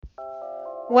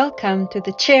Welcome to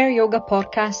the Chair Yoga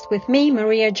Podcast with me,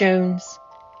 Maria Jones.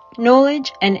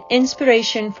 Knowledge and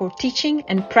inspiration for teaching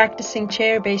and practicing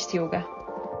chair-based yoga.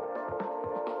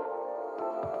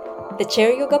 The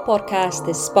Chair Yoga Podcast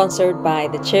is sponsored by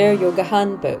the Chair Yoga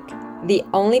Handbook, the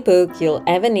only book you'll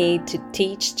ever need to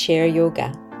teach chair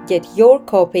yoga. Get your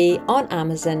copy on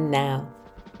Amazon now.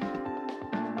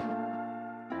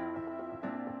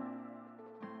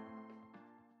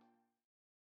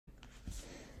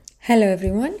 Hello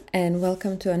everyone, and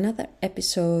welcome to another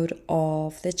episode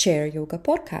of the Chair Yoga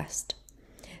Podcast.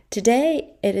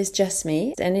 Today it is just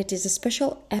me, and it is a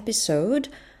special episode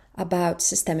about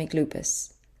systemic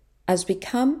lupus. As we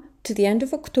come to the end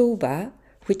of October,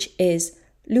 which is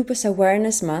Lupus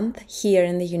Awareness Month here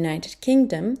in the United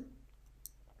Kingdom,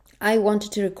 I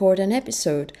wanted to record an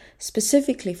episode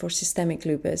specifically for systemic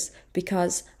lupus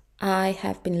because I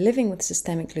have been living with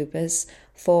systemic lupus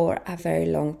for a very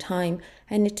long time,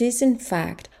 and it is in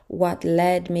fact what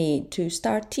led me to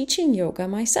start teaching yoga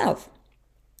myself.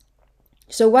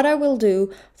 So what I will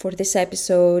do for this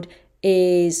episode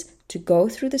is to go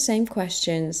through the same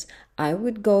questions I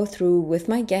would go through with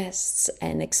my guests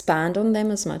and expand on them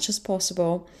as much as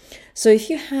possible. So if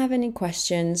you have any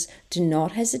questions, do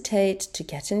not hesitate to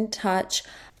get in touch.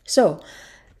 So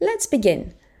let's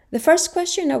begin. The first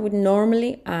question I would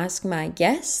normally ask my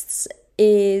guests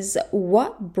is,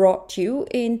 what brought you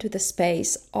into the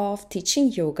space of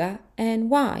teaching yoga and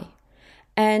why?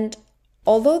 And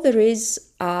although there is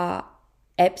an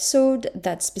episode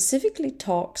that specifically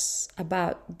talks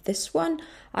about this one,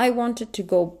 I wanted to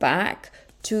go back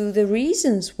to the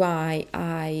reasons why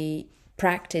I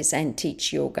practice and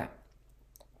teach yoga.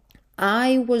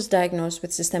 I was diagnosed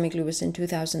with systemic lupus in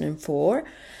 2004,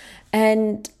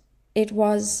 and it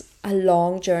was a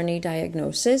long journey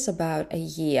diagnosis, about a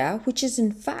year, which is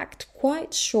in fact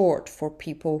quite short for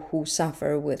people who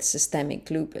suffer with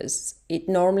systemic lupus. It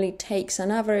normally takes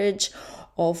an average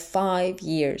of 5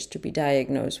 years to be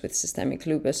diagnosed with systemic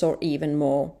lupus, or even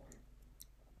more.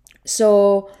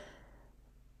 So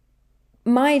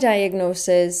my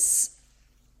diagnosis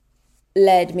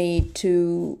led me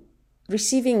to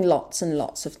receiving lots and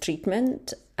lots of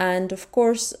treatment. And of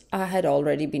course, I had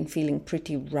already been feeling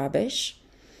pretty rubbish.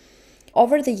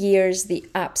 Over the years, the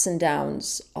ups and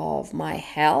downs of my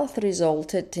health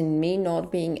resulted in me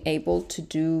not being able to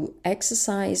do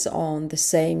exercise on the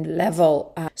same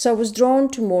level. So I was drawn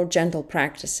to more gentle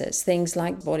practices, things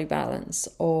like body balance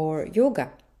or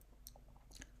yoga.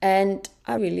 And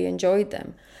I really enjoyed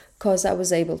them because I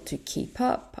was able to keep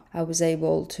up. I was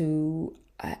able to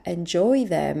enjoy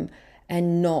them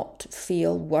and not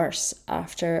feel worse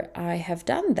after I have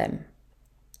done them.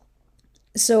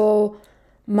 So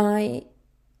my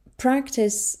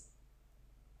practice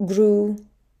grew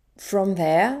from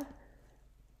there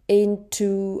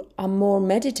into a more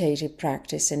meditative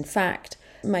practice. In fact,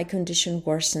 my condition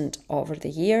worsened over the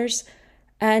years,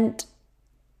 and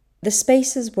the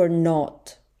spaces were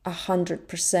not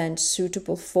 100%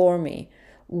 suitable for me.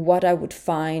 What I would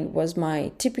find was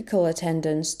my typical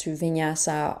attendance to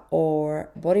vinyasa or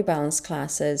body balance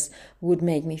classes would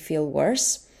make me feel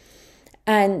worse.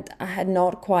 And I had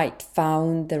not quite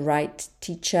found the right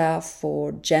teacher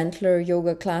for gentler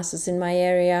yoga classes in my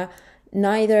area.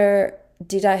 Neither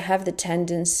did I have the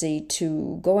tendency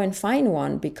to go and find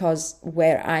one, because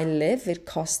where I live, it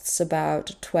costs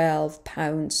about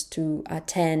 £12 to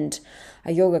attend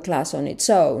a yoga class on its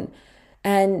own.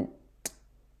 And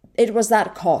it was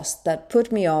that cost that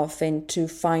put me off into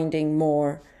finding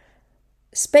more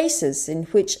spaces in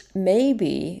which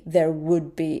maybe there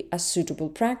would be a suitable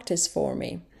practice for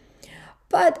me.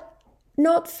 But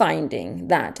not finding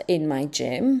that in my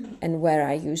gym and where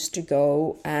I used to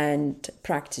go and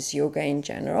practice yoga in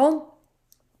general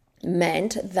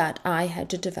meant that I had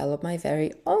to develop my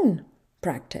very own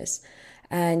practice,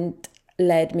 and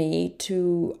led me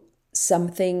to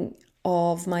something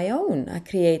of my own. I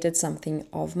created something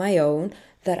of my own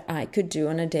that I could do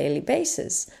on a daily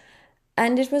basis.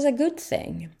 And it was a good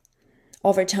thing.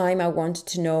 Over time, I wanted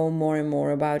to know more and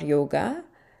more about yoga.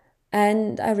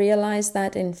 And I realized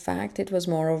that, in fact, it was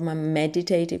more of a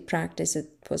meditative practice.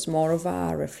 It was more of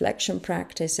a reflection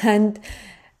practice. And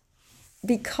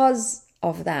because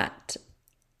of that,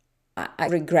 I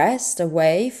regressed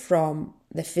away from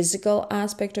the physical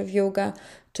aspect of yoga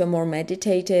to a more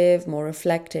meditative, more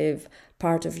reflective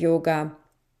part of yoga,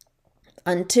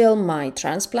 until my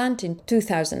transplant in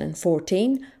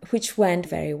 2014, which went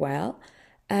very well.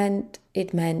 And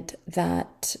it meant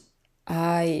that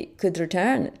I could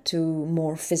return to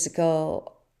more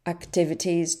physical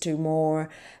activities, to more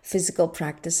physical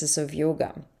practices of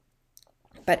yoga.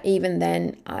 But even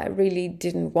then, I really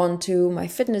didn't want to. My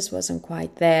fitness wasn't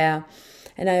quite there.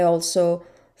 And I also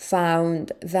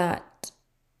found that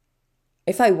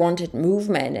if I wanted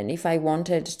movement and if I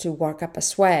wanted to work up a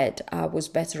sweat, I was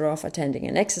better off attending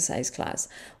an exercise class.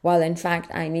 While in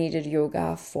fact, I needed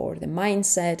yoga for the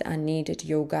mindset. I needed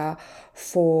yoga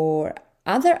for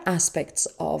other aspects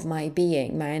of my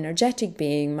being, my energetic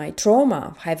being, my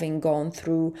trauma, having gone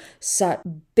through such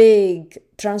big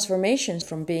transformations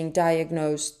from being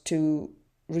diagnosed to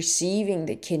receiving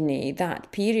the kidney.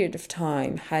 That period of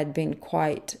time had been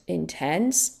quite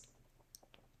intense.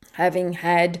 Having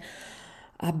had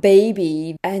a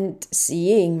baby and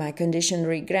seeing my condition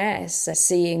regress,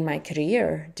 seeing my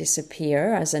career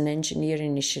disappear as an engineer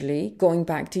initially, going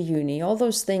back to uni, all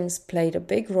those things played a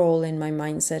big role in my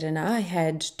mindset, and I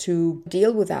had to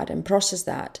deal with that and process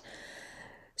that.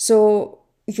 So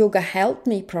yoga helped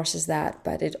me process that,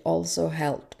 but it also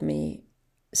helped me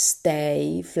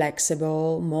stay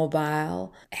flexible,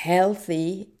 mobile,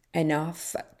 healthy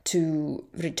enough to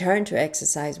return to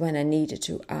exercise when I needed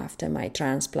to after my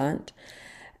transplant.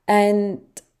 And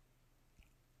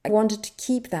I wanted to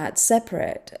keep that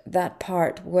separate, that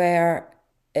part where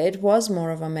it was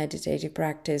more of a meditative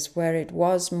practice, where it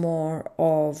was more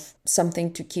of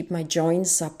something to keep my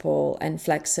joints supple and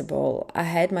flexible. I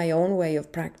had my own way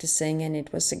of practicing, and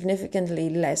it was significantly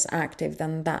less active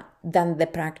than the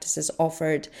practices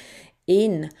offered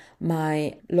in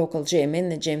my local gym, in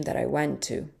the gym that I went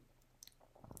to.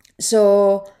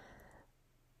 So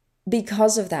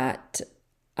because of that,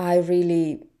 I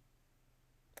really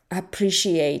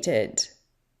appreciated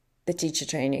the teacher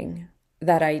training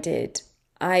that I did.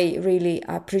 I really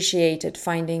appreciated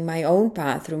finding my own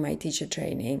path through my teacher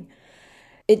training.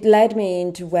 It led me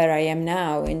into where I am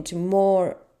now, into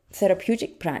more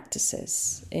therapeutic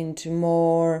practices, into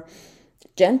more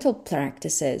gentle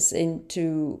practices,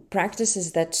 into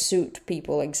practices that suit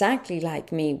people exactly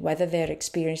like me, whether they're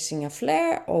experiencing a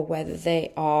flare or whether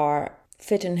they are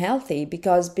fit and healthy,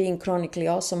 because being chronically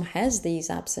awesome has these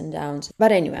ups and downs.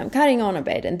 But anyway, I'm carrying on a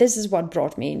bit, and this is what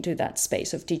brought me into that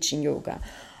space of teaching yoga.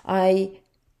 I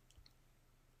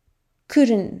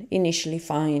couldn't initially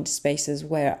find spaces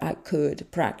where I could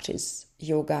practice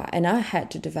yoga, and I had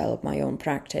to develop my own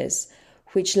practice,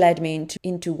 which led me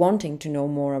into wanting to know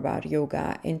more about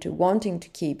yoga, into wanting to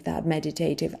keep that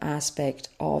meditative aspect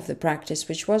of the practice,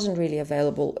 which wasn't really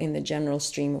available in the general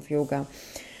stream of yoga,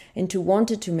 and to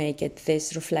wanted to make it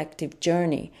this reflective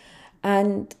journey.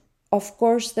 And of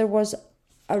course, there was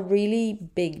a really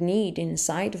big need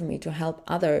inside of me to help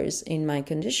others in my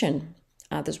condition,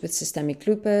 others with systemic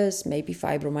lupus, maybe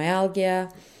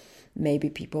fibromyalgia, maybe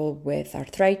people with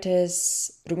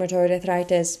arthritis, rheumatoid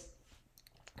arthritis,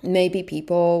 maybe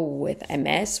people with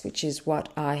MS, which is what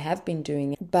I have been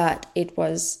doing. But it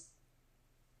was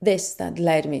this that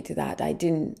led me to that. I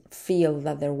didn't feel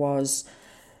that there was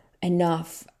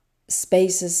enough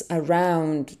spaces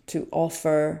around to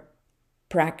offer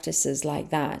practices like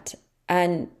that,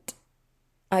 and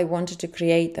I wanted to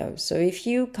create those. So if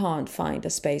you can't find a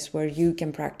space where you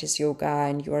can practice yoga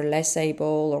and you are less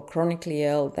able or chronically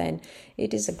ill, then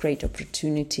it is a great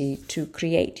opportunity to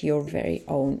create your very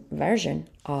own version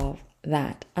of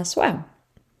that as well.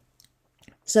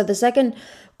 So the second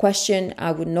question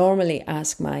I would normally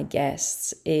ask my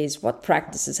guests is, what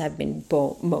practices have been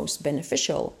most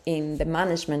beneficial in the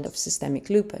management of systemic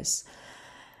lupus?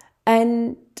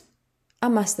 And I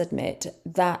must admit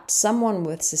that someone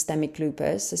with systemic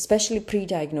lupus, especially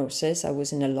pre-diagnosis, I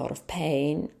was in a lot of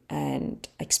pain and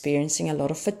experiencing a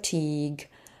lot of fatigue.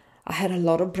 I had a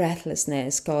lot of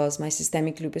breathlessness because my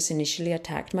systemic lupus initially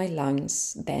attacked my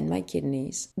lungs, then my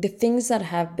kidneys. The things that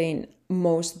have been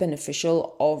most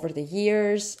beneficial over the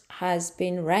years has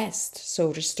been rest.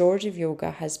 So restorative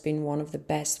yoga has been one of the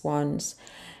best ones,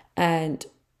 and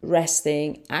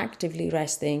resting, actively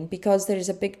resting, because there is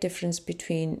a big difference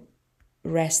between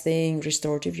resting,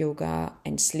 restorative yoga,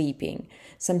 and sleeping.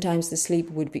 Sometimes the sleep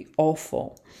would be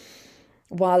awful.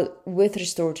 While with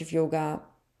restorative yoga,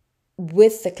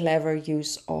 with the clever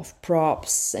use of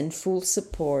props and full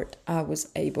support, I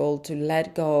was able to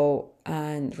let go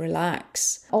and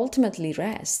relax. Ultimately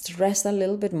rest a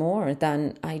little bit more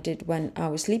than I did when I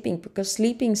was sleeping, because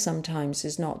sleeping sometimes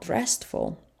is not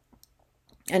restful.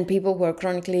 And people who are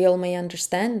chronically ill may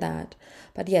understand that.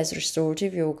 But yes,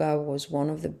 restorative yoga was one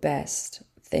of the best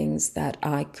things that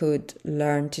I could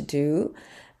learn to do.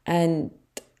 And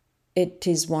it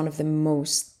is one of the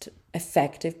most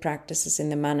effective practices in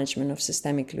the management of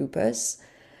systemic lupus.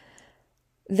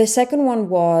 The second one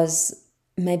was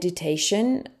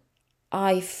meditation.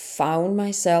 I found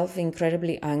myself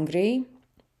incredibly angry,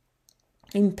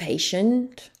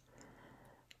 impatient,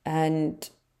 and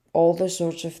all the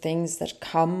sorts of things that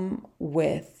come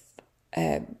with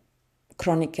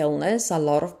chronic illness. A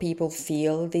lot of people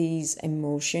feel these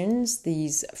emotions,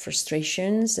 these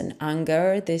frustrations and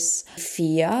anger, this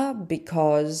fear,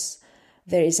 because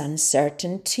there is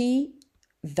uncertainty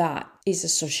that is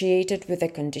associated with a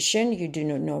condition. You do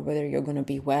not know whether you're going to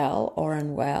be well or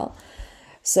unwell.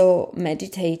 So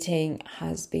meditating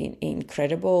has been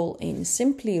incredible in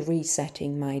simply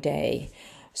resetting my day.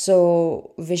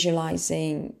 So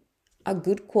visualizing a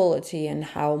good quality and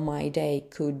how my day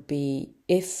could be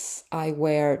if I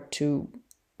were to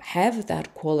have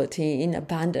that quality in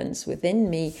abundance within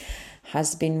me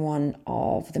has been one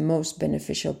of the most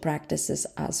beneficial practices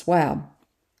as well.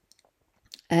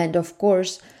 And of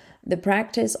course, the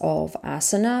practice of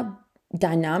asana,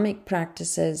 dynamic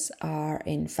practices are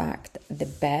in fact the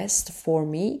best for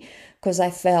me, because I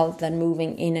felt that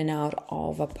moving in and out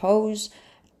of a pose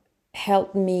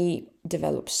helped me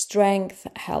develop strength,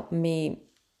 helped me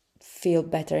feel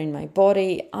better in my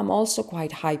body. I'm also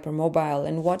quite hypermobile,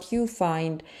 and what you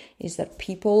find is that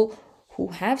people who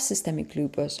have systemic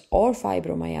lupus or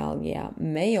fibromyalgia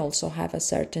may also have a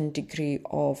certain degree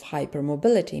of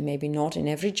hypermobility, maybe not in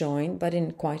every joint, but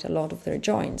in quite a lot of their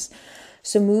joints.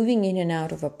 So moving in and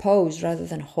out of a pose rather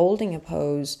than holding a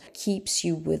pose keeps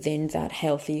you within that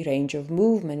healthy range of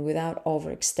movement without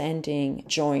overextending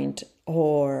joint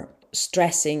or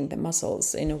stressing the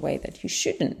muscles in a way that you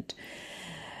shouldn't.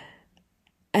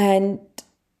 And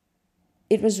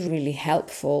it was really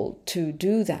helpful to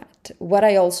do that. What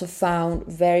I also found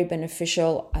very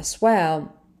beneficial as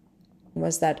well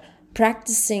was that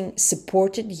practicing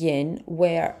supported yin,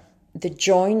 where the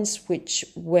joints which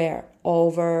were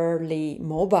overly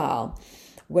mobile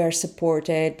were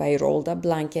supported by rolled up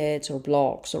blankets or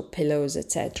blocks or pillows,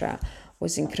 etc.,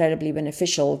 was incredibly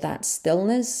beneficial. That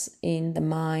stillness in the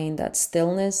mind, that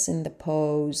stillness in the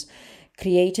pose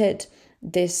created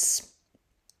this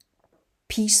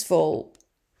peaceful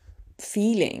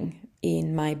feeling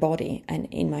in my body and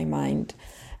in my mind.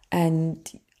 And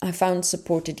I found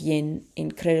supported yin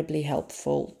incredibly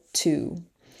helpful too.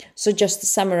 So just to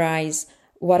summarize,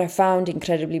 what I found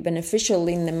incredibly beneficial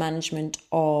in the management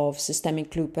of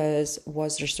systemic lupus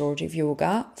was restorative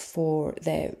yoga for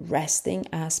the resting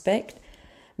aspect,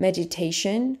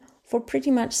 meditation for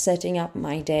pretty much setting up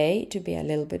my day to be a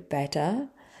little bit better,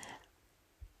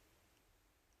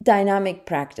 dynamic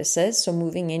practices, so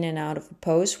moving in and out of a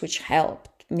pose, which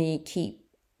helped me keep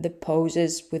the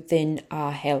poses within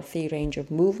a healthy range of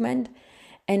movement,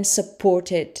 and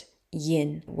supported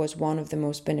yin was one of the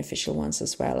most beneficial ones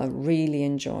as well. I really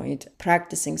enjoyed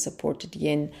practicing supported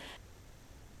yin.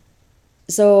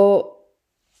 So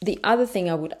the other thing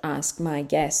I would ask my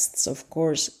guests, of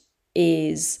course,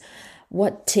 is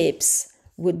what tips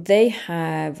would they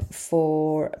have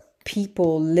for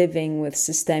people living with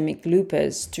systemic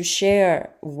lupus to share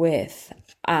with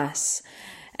us.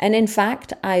 And in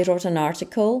fact, I wrote an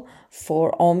article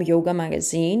for Om Yoga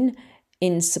magazine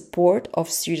in support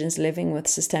of students living with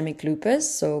systemic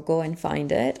lupus. So go and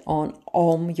find it on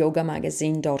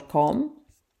omyogamagazine.com.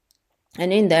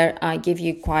 And in there, I give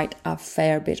you quite a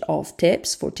fair bit of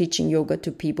tips for teaching yoga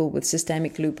to people with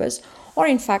systemic lupus or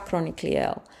in fact chronically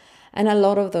ill. And a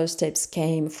lot of those tips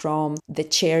came from the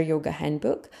Chair Yoga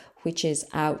Handbook, which is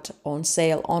out on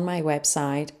sale on my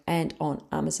website and on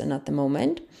Amazon at the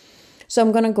moment. So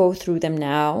I'm going to go through them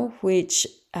now, which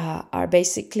are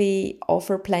basically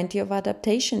offer plenty of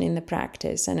adaptation in the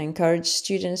practice and encourage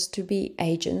students to be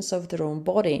agents of their own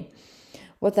body.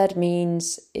 What that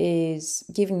means is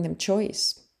giving them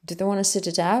choice. Do they want to sit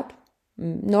it out?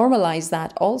 Normalize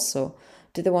that also.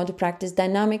 Do they want to practice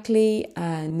dynamically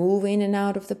and move in and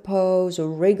out of the pose or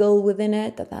wriggle within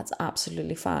it? That's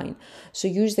absolutely fine. So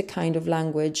use the kind of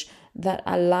language that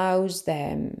allows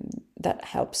them, that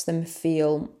helps them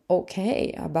feel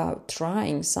okay about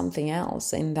trying something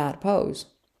else in that pose,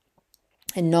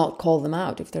 and not call them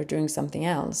out if they're doing something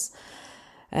else.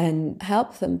 And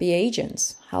help them be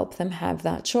agents, help them have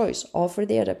that choice, offer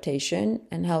the adaptation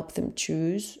and help them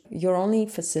choose. You're only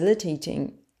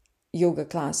facilitating yoga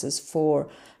classes for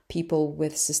people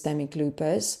with systemic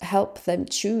lupus. Help them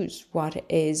choose what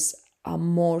is a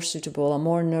more suitable, a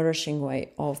more nourishing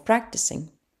way of practicing.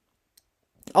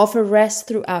 Offer rest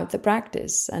throughout the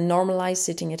practice and normalize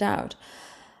sitting it out.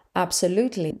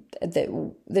 Absolutely.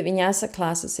 The vinyasa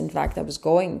classes, in fact, I was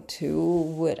going to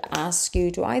would ask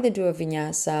you to either do a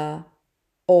vinyasa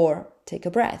or take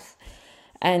a breath.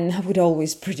 And I would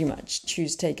always pretty much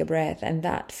choose take a breath. And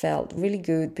that felt really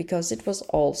good because it was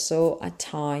also a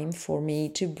time for me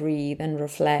to breathe and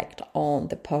reflect on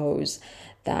the pose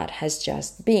that has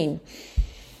just been.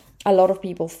 A lot of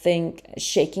people think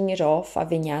shaking it off, a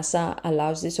vinyasa,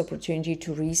 allows this opportunity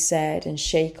to reset and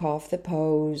shake off the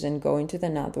pose and go into the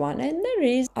another one. And there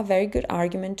is a very good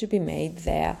argument to be made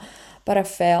there. But I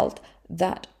felt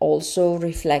that also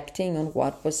reflecting on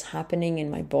what was happening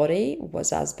in my body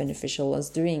was as beneficial as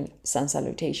doing sun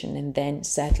salutation and then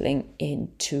settling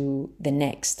into the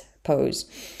next pose.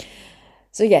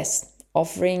 So yes,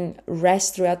 offering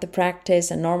rest throughout the practice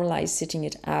and normalize sitting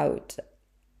it out,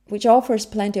 which offers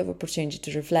plenty of opportunity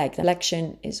to reflect.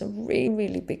 Reflection is a really,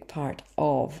 really big part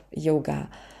of yoga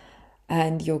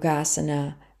and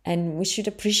yogasana, and we should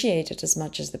appreciate it as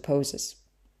much as the poses.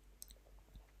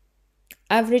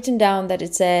 I've written down that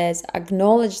it says,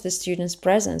 acknowledge the student's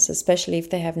presence, especially if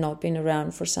they have not been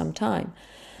around for some time.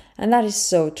 And that is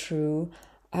so true.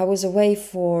 I was away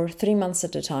for 3 months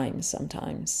at a time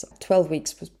sometimes. 12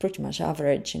 weeks was pretty much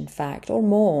average, in fact, or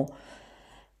more.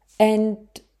 And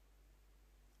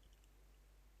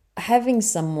having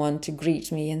someone to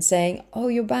greet me and saying, oh,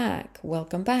 you're back,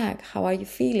 welcome back, how are you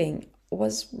feeling,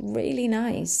 was really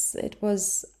nice.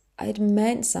 It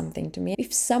meant something to me.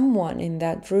 If someone in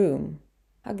that room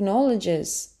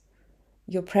acknowledges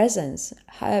your presence,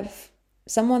 have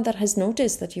someone that has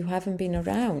noticed that you haven't been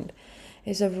around,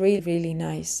 is a really, really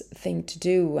nice thing to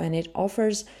do. And it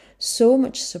offers so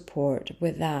much support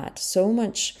with that, so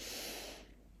much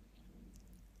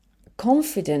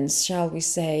confidence, shall we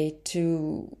say,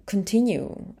 to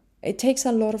continue. It takes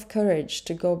a lot of courage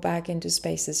to go back into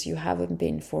spaces you haven't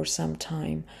been for some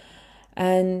time.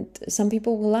 And some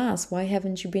people will ask, why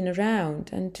haven't you been around?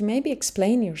 And to maybe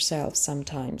explain yourself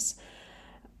sometimes.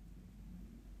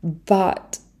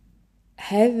 But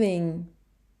having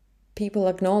people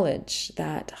acknowledge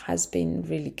that has been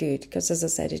really good, because as I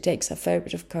said, it takes a fair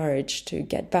bit of courage to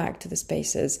get back to the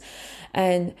spaces,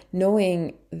 and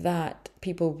knowing that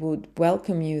people would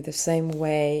welcome you the same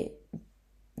way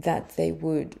that they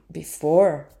would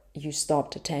before you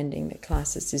stopped attending the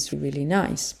classes is really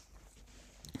nice.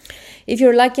 If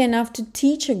you're lucky enough to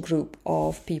teach a group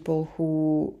of people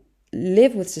who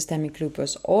live with systemic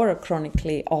lupus or are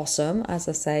chronically awesome, as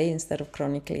I say, instead of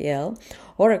chronically ill,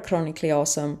 or are chronically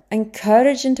awesome,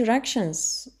 encourage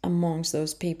interactions amongst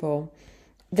those people.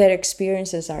 Their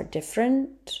experiences are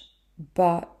different,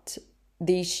 but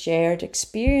these shared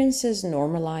experiences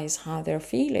normalize how they're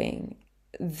feeling.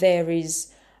 There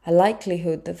is a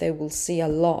likelihood that they will see a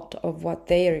lot of what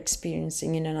they are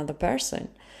experiencing in another person.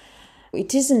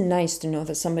 It isn't nice to know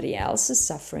that somebody else is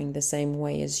suffering the same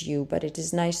way as you, but it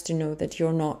is nice to know that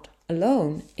you're not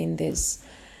alone in this.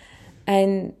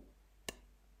 And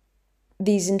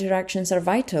these interactions are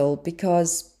vital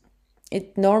because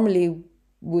it normally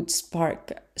would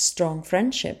spark strong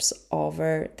friendships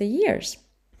over the years.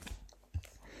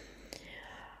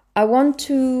 I want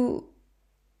you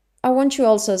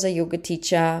also, as a yoga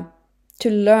teacher, to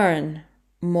learn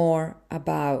more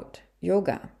about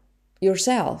yoga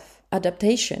yourself.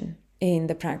 Adaptation in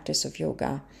the practice of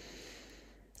yoga,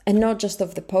 and not just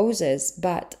of the poses,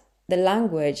 but the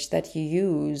language that you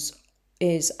use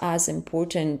is as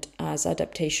important as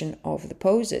adaptation of the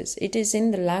poses. It is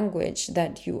in the language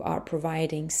that you are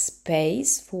providing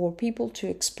space for people to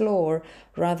explore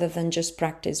rather than just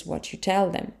practice what you tell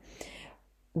them.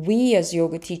 We as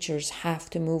yoga teachers have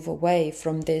to move away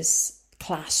from this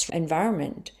classroom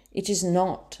environment. It is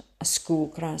not a school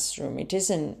classroom. It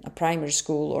isn't a primary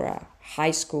school or a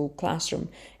high school classroom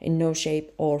in no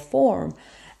shape or form.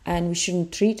 And we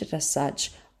shouldn't treat it as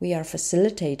such. We are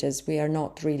facilitators. We are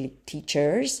not really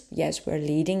teachers. Yes, we're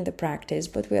leading the practice,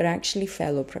 but we're actually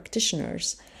fellow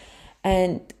practitioners.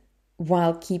 And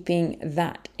while keeping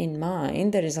that in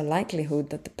mind, there is a likelihood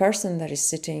that the person that is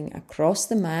sitting across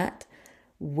the mat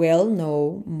will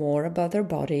know more about their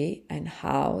body and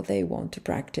how they want to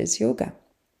practice yoga.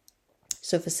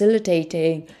 So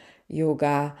facilitating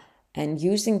yoga and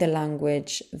using the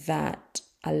language that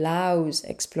allows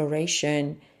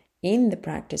exploration in the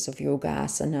practice of yoga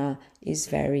asana is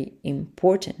very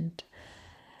important.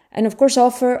 And of course,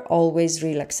 offer always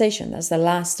relaxation. That's the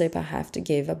last tip I have to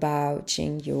give about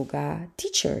Qing yoga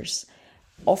teachers.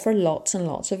 Offer lots and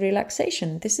lots of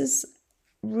relaxation. This is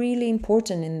really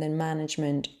important in the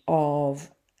management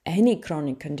of any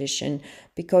chronic condition,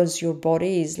 because your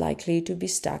body is likely to be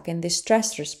stuck in this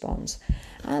stress response.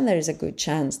 And there is a good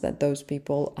chance that those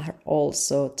people are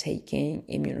also taking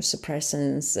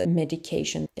immunosuppressants,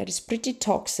 medication that is pretty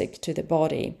toxic to the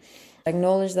body.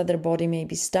 Acknowledge that their body may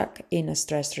be stuck in a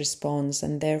stress response,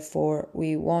 and therefore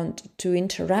we want to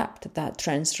interrupt that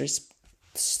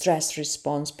stress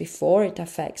response before it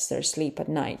affects their sleep at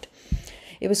night.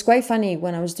 It was quite funny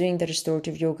when I was doing the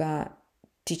restorative yoga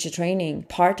teacher training,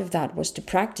 part of that was to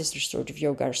practice restorative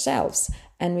yoga ourselves.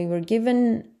 And we were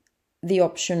given the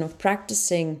option of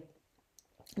practicing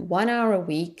 1 hour a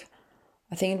week.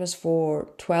 I think it was for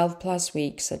 12 plus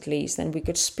weeks at least, and we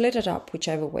could split it up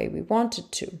whichever way we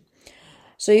wanted to.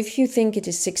 So if you think it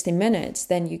is 60 minutes,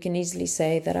 then you can easily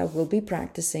say that I will be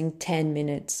practicing 10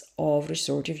 minutes of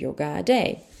restorative yoga a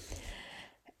day.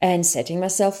 And setting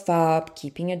myself up,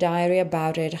 keeping a diary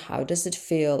about it, how does it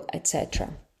feel,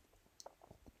 etc.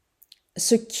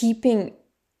 So keeping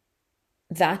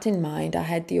that in mind, I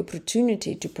had the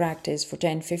opportunity to practice for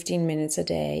 10-15 minutes a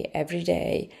day, every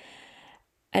day.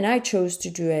 And I chose to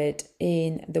do it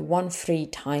in the one free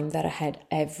time that I had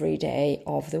every day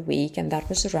of the week, and that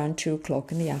was around 2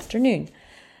 o'clock in the afternoon.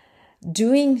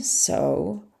 Doing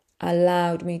so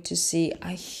allowed me to see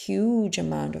a huge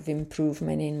amount of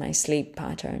improvement in my sleep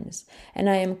patterns. And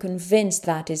I am convinced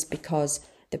that is because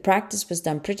the practice was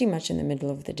done pretty much in the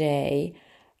middle of the day,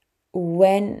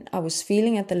 when I was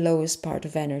feeling at the lowest part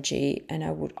of energy, and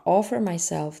I would offer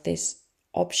myself this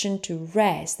option to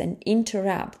rest and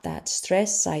interrupt that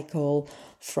stress cycle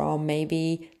from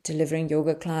maybe delivering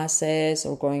yoga classes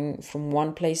or going from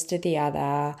one place to the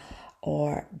other,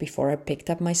 or before I picked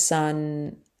up my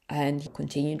son and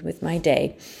continued with my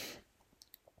day.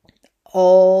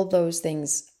 All those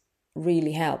things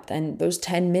really helped, and those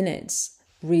 10 minutes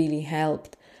really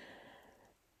helped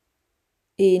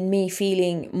in me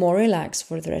feeling more relaxed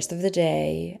for the rest of the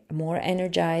day, more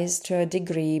energized to a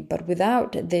degree, but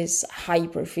without this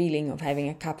hyper feeling of having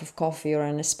a cup of coffee or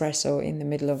an espresso in the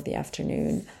middle of the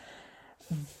afternoon.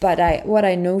 But what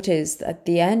I noticed at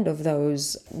the end of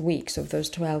those weeks, of those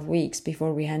 12 weeks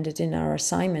before we handed in our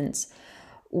assignments,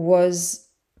 was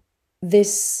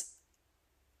this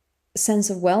sense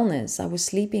of wellness. I was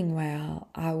sleeping well,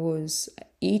 I was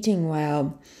eating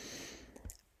well,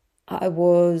 I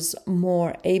was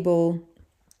more able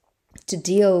to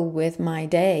deal with my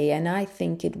day. And I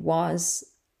think it was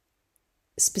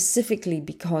specifically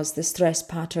because the stress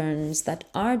patterns that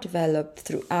are developed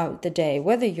throughout the day,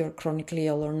 whether you're chronically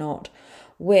ill or not,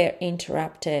 were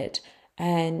interrupted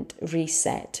and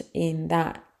reset in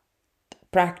that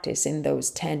practice, in those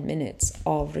 10 minutes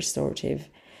of restorative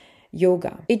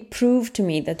yoga. It proved to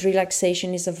me that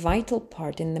relaxation is a vital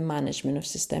part in the management of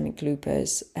systemic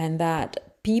lupus, and that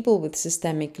people with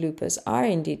systemic lupus are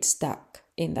indeed stuck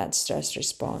in that stress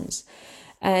response.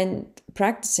 And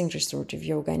practicing restorative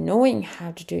yoga, knowing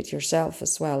how to do it yourself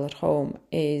as well at home,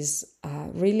 is a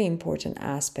really important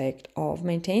aspect of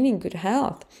maintaining good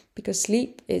health, because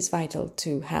sleep is vital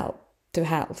to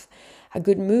health. A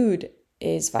good mood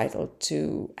is vital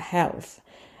to health.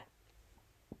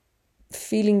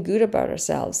 Feeling good about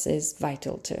ourselves is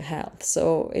vital to health.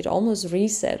 So it almost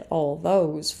reset all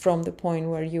those from the point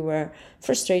where you were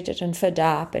frustrated and fed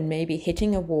up and maybe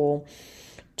hitting a wall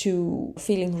to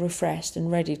feeling refreshed and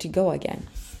ready to go again.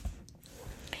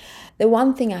 The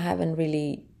one thing I haven't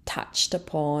really touched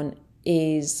upon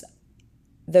is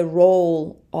the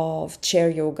role of chair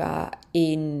yoga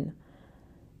in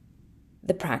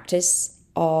the practice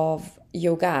of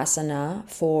yogasana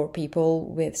for people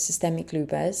with systemic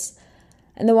lupus.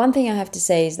 And the one thing I have to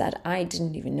say is that I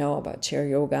didn't even know about chair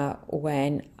yoga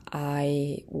when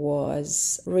I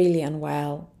was really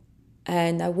unwell.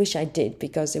 And I wish I did,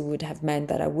 because it would have meant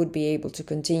that I would be able to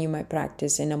continue my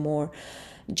practice in a more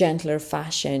gentler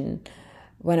fashion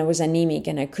when I was anemic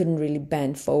and I couldn't really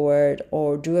bend forward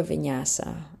or do a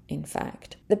vinyasa, in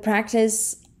fact. The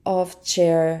practice of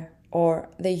chair, or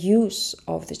the use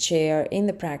of the chair in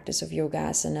the practice of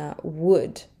yogasana,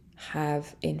 would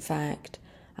have, in fact,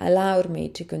 allowed me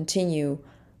to continue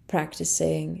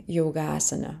practicing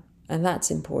yogasana, and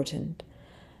that's important.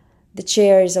 The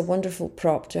chair is a wonderful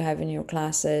prop to have in your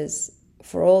classes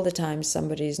for all the times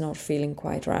somebody is not feeling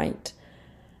quite right.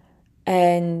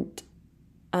 And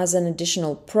as an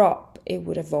additional prop, it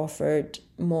would have offered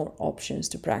more options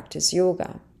to practice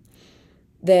yoga.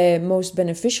 The most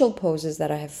beneficial poses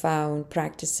that I have found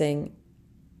practicing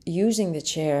using the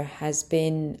chair has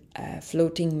been a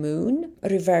floating moon.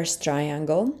 Reverse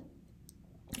triangle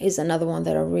is another one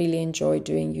that I really enjoy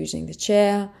doing using the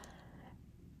chair.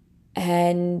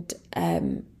 And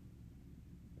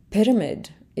pyramid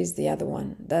is the other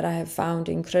one that I have found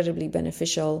incredibly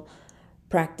beneficial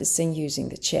practicing using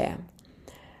the chair.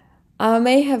 I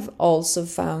may have also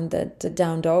found that the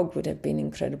down dog would have been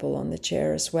incredible on the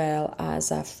chair, as well as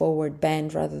a forward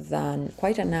bend rather than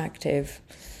quite an active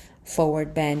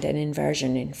forward bend and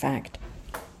inversion, in fact.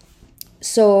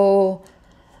 So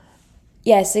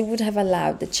yes,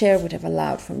 the chair would have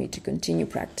allowed for me to continue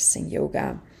practicing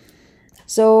yoga.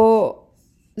 So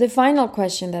The final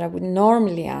question that I would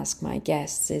normally ask my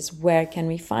guests is, where can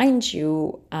we find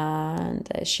you, and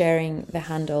sharing the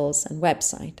handles and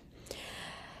website.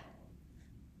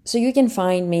 So you can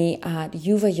find me at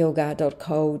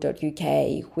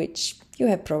yuvayoga.co.uk, which you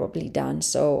have probably done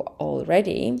so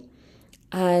already.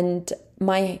 And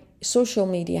my social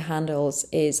media handles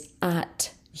is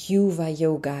at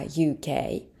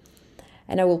yuvayogauk.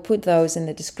 And I will put those in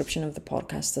the description of the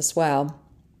podcast as well.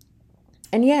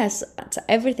 And yes, that's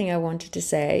everything I wanted to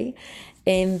say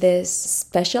in this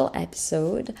special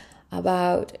episode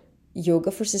about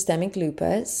yoga for systemic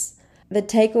lupus. The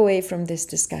takeaway from this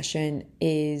discussion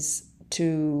is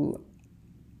to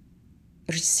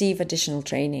receive additional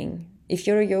training. If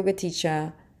you're a yoga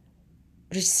teacher,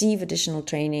 receive additional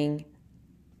training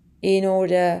in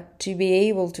order to be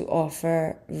able to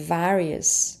offer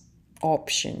various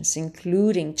options,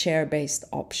 including chair-based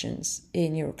options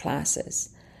in your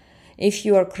classes. If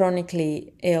you are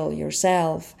chronically ill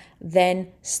yourself,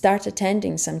 then start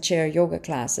attending some chair yoga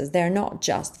classes. They're not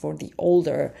just for the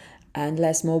older and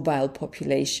less mobile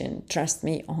population. Trust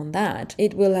me on that.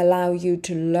 It will allow you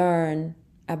to learn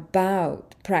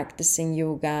about practicing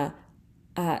yoga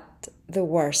at the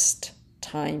worst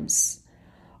times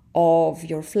of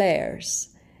your flares.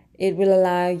 It will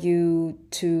allow you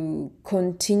to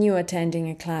continue attending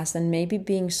a class and maybe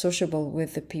being sociable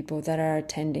with the people that are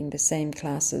attending the same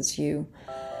class as you.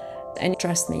 And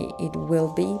trust me, it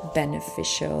will be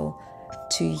beneficial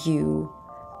to you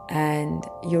and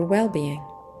your well-being.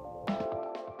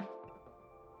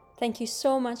 Thank you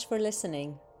so much for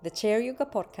listening. The Chair Yoga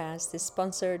podcast is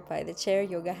sponsored by the Chair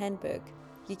Yoga Handbook.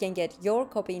 You can get your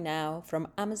copy now from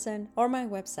Amazon or my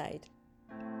website.